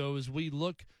week. So as we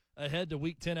look ahead to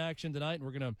Week 10 action tonight, and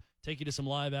we're going to take you to some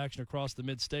live action across the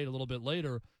Mid-State a little bit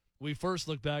later, we first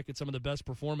look back at some of the best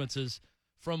performances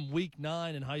from Week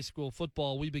 9 in high school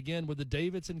football. We begin with the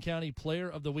Davidson County Player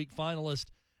of the Week finalist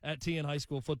at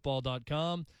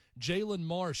tnhighschoolfootball.com. Jalen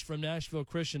Marsh from Nashville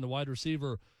Christian, the wide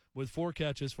receiver, with 4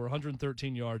 catches for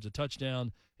 113 yards, a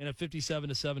touchdown, and a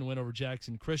 57-7 win over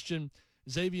Jackson Christian.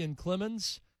 Xavier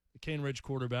Clemens, the Cane Ridge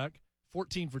quarterback,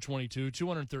 14 for 22,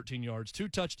 213 yards, 2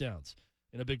 touchdowns,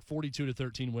 and a big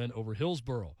 42-13 win over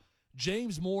Hillsboro.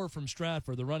 James Moore from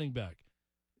Stratford, the running back.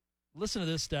 Listen to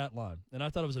this stat line, and I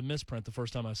thought it was a misprint the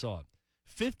first time I saw it.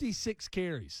 56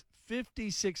 carries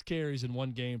in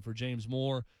one game for James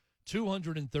Moore,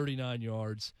 239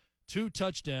 yards, 2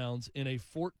 touchdowns in a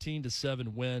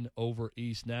 14-7 win over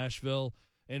East Nashville.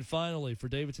 And finally, for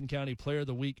Davidson County Player of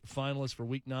the Week finalist for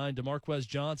Week 9, DeMarquez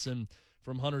Johnson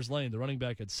from Hunters Lane. The running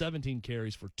back had 17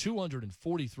 carries for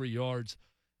 243 yards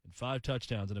and 5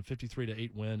 touchdowns in a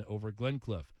 53-8 win over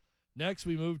Glencliff. Next,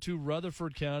 we move to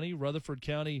Rutherford County. Rutherford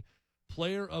County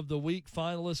Player of the Week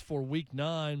finalists for Week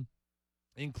 9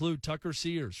 include Tucker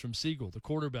Sears from Siegel, the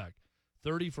quarterback,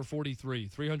 30 for 43,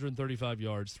 335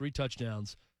 yards, 3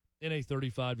 touchdowns in a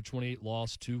 35-28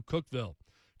 loss to Cookeville.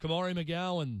 Kamari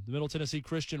McGowan, the Middle Tennessee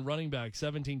Christian running back,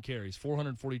 17 carries,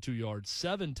 442 yards,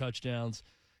 7 touchdowns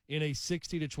in a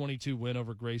 60-22 win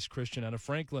over Grace Christian out of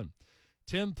Franklin.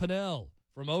 Tim Pinnell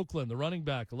from Oakland, the running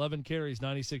back, 11 carries,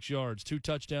 96 yards, 2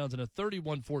 touchdowns, and a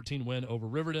 31-14 win over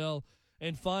Riverdale.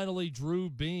 And finally, Drew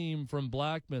Beam from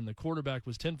Blackman. The quarterback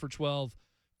was 10 for 12,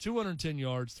 210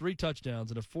 yards, 3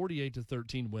 touchdowns, and a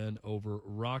 48-13 win over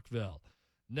Rockville.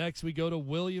 Next, we go to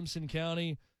Williamson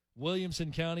County.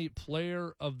 Williamson County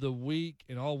Player of the Week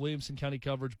and all Williamson County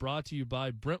coverage brought to you by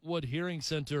Brentwood Hearing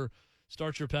Center.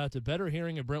 Start your path to better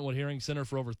hearing at Brentwood Hearing Center.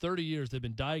 For over 30 years, they've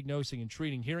been diagnosing and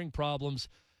treating hearing problems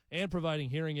and providing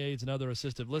hearing aids and other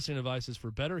assistive listening devices for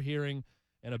better hearing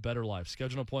and a better life.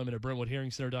 Schedule an appointment at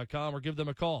BrentwoodHearingCenter.com or give them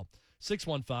a call,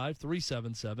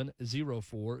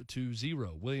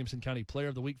 615-377-0420. Williamson County Player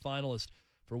of the Week finalists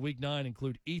for Week 9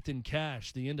 include Ethan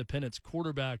Cash, the Independence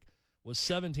quarterback, was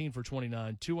 17 for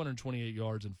 29, 228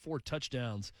 yards, and 4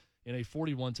 touchdowns in a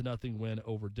 41-0 win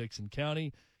over Dixon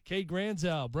County. Cade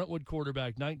Granzow, Brentwood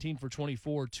quarterback, 19 for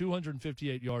 24,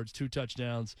 258 yards, 2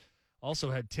 touchdowns. Also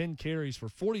had 10 carries for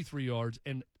 43 yards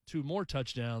and 2 more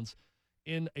touchdowns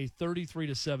in a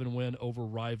 33-7 win over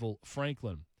rival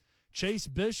Franklin. Chase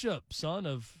Bishop, son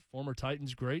of former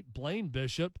Titans great Blaine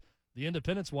Bishop, the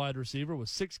Independence wide receiver, with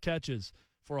 6 catches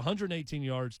for 118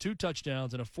 yards, 2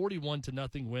 touchdowns, and a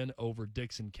 41-0 win over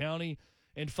Dixon County.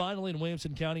 And finally, in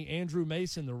Williamson County, Andrew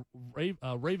Mason, the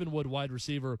Ravenwood wide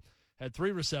receiver, had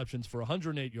 3 receptions for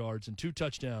 108 yards and 2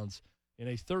 touchdowns in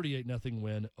a 38-0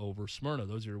 win over Smyrna.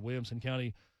 Those are your Williamson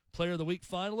County Player of the Week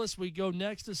finalists. We go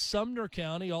next to Sumner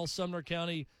County. All Sumner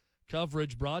County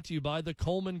coverage brought to you by the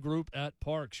Coleman Group at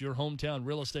Parks, your hometown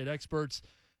real estate experts.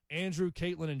 Andrew,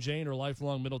 Caitlin, and Jane are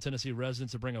lifelong Middle Tennessee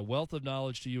residents that bring a wealth of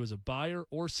knowledge to you as a buyer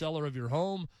or seller of your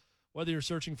home. Whether you're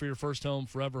searching for your first home,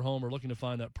 forever home, or looking to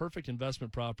find that perfect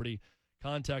investment property,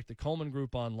 contact the Coleman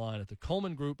Group online at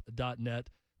thecolemangroup.net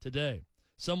today.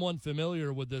 Someone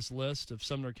familiar with this list of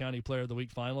Sumner County Player of the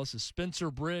Week finalists is Spencer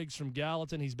Briggs from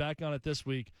Gallatin. He's back on it this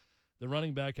week. The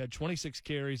running back had 26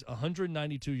 carries,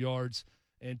 192 yards,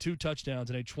 and 2 touchdowns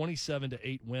in a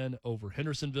 27-8 win over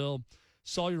Hendersonville.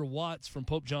 Sawyer Watts from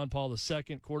Pope John Paul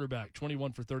II, quarterback,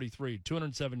 21 for 33,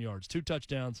 207 yards, 2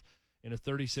 touchdowns in a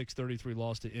 36-33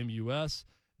 loss to MUS.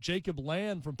 Jacob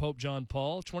Land from Pope John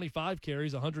Paul, 25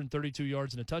 carries, 132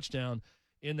 yards, and a touchdown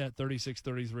in that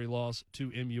 36-33 loss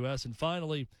to MUS. And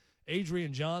finally,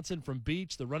 Adrian Johnson from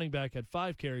Beach, the running back, had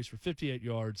 5 carries for 58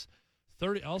 yards,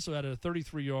 also had a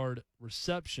 33-yard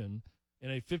reception in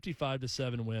a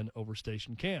 55-7 win over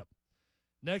Station Camp.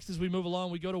 Next, as we move along,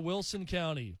 we go to Wilson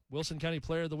County. Wilson County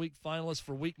Player of the Week finalists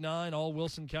for Week 9. All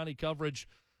Wilson County coverage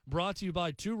brought to you by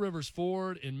Two Rivers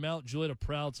Ford in Mount Juliet, a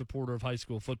proud supporter of high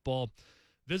school football.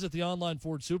 Visit the online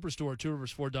Ford Superstore at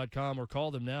tworiversford.com or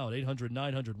call them now at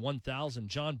 800-900-1000.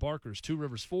 John Barker's Two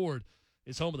Rivers Ford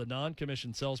is home of the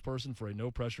non-commissioned salesperson for a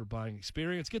no-pressure buying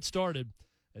experience. Get started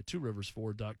at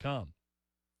tworiversford.com.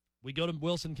 We go to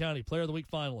Wilson County Player of the Week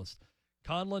finalist.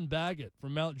 Conlon Baggett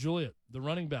from Mount Juliet, the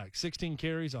running back, 16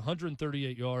 carries,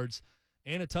 138 yards,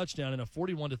 and a touchdown in a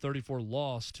 41-34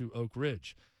 loss to Oak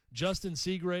Ridge. Justin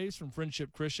Seagraves from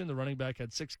Friendship Christian, the running back,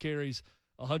 had 6 carries,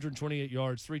 128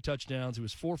 yards, 3 touchdowns. He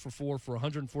was 4 for 4 for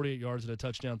 148 yards and a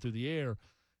touchdown through the air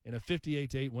in a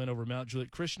 58-8 win over Mount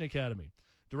Juliet Christian Academy.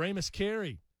 Doremus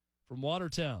Carey from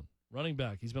Watertown, running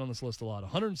back. He's been on this list a lot.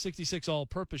 166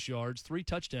 all-purpose yards, 3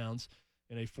 touchdowns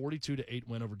in a 42-8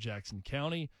 win over Jackson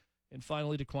County. And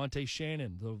finally, DeQuante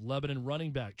Shannon, the Lebanon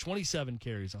running back, 27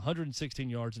 carries, 116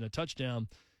 yards, and a touchdown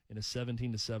in a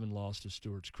 17-7 loss to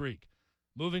Stewart's Creek.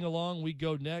 Moving along, we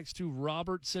go next to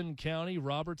Robertson County.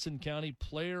 Robertson County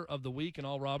Player of the Week and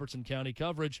all Robertson County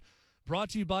coverage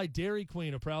brought to you by Dairy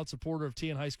Queen, a proud supporter of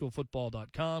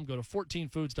TNHighSchoolFootball.com. Go to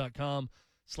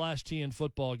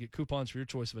 14foods.com/TNFootball. Get coupons for your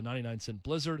choice of a 99-cent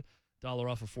Blizzard,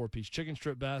 $1 off a 4-piece chicken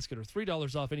strip basket, or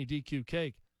 $3 off any DQ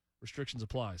cake. Restrictions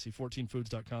apply. See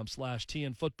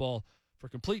 14foods.com/TNFootball for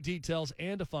complete details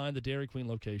and to find the Dairy Queen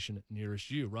location nearest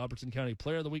you. Robertson County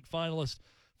Player of the Week finalists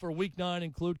for Week 9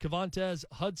 include Cavantes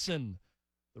Hudson,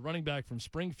 the running back from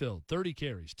Springfield, 30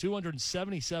 carries,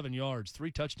 277 yards,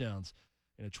 3 touchdowns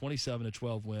in a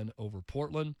 27-12 win over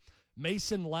Portland.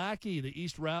 Mason Lackey, the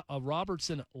East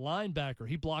Robertson linebacker,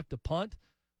 he blocked a punt,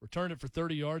 returned it for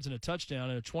 30 yards and a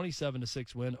touchdown in a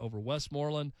 27-6 win over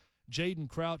Westmoreland. Jaden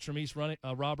Crouch from East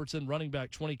Robertson, running back,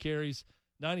 20 carries,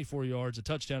 94 yards, a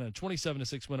touchdown, and a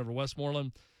 27-6 win over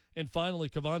Westmoreland. And finally,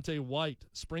 Cavante White,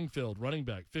 Springfield, running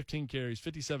back, 15 carries,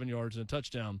 57 yards, and a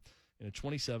touchdown in a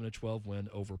 27-12 win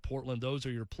over Portland. Those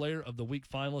are your Player of the Week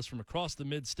finalists from across the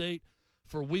mid-state.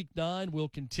 For Week 9, we'll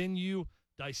continue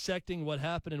dissecting what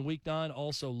happened in Week 9.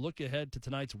 Also, look ahead to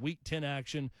tonight's Week 10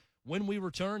 action. When we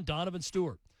return, Donovan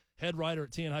Stewart, head writer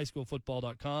at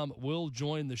TNHighSchoolFootball.com, will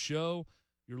join the show.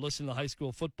 You're listening to High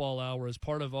School Football Hour as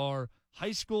part of our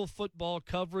high school football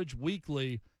coverage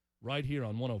weekly right here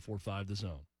on 104.5 The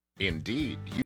Zone. Indeed.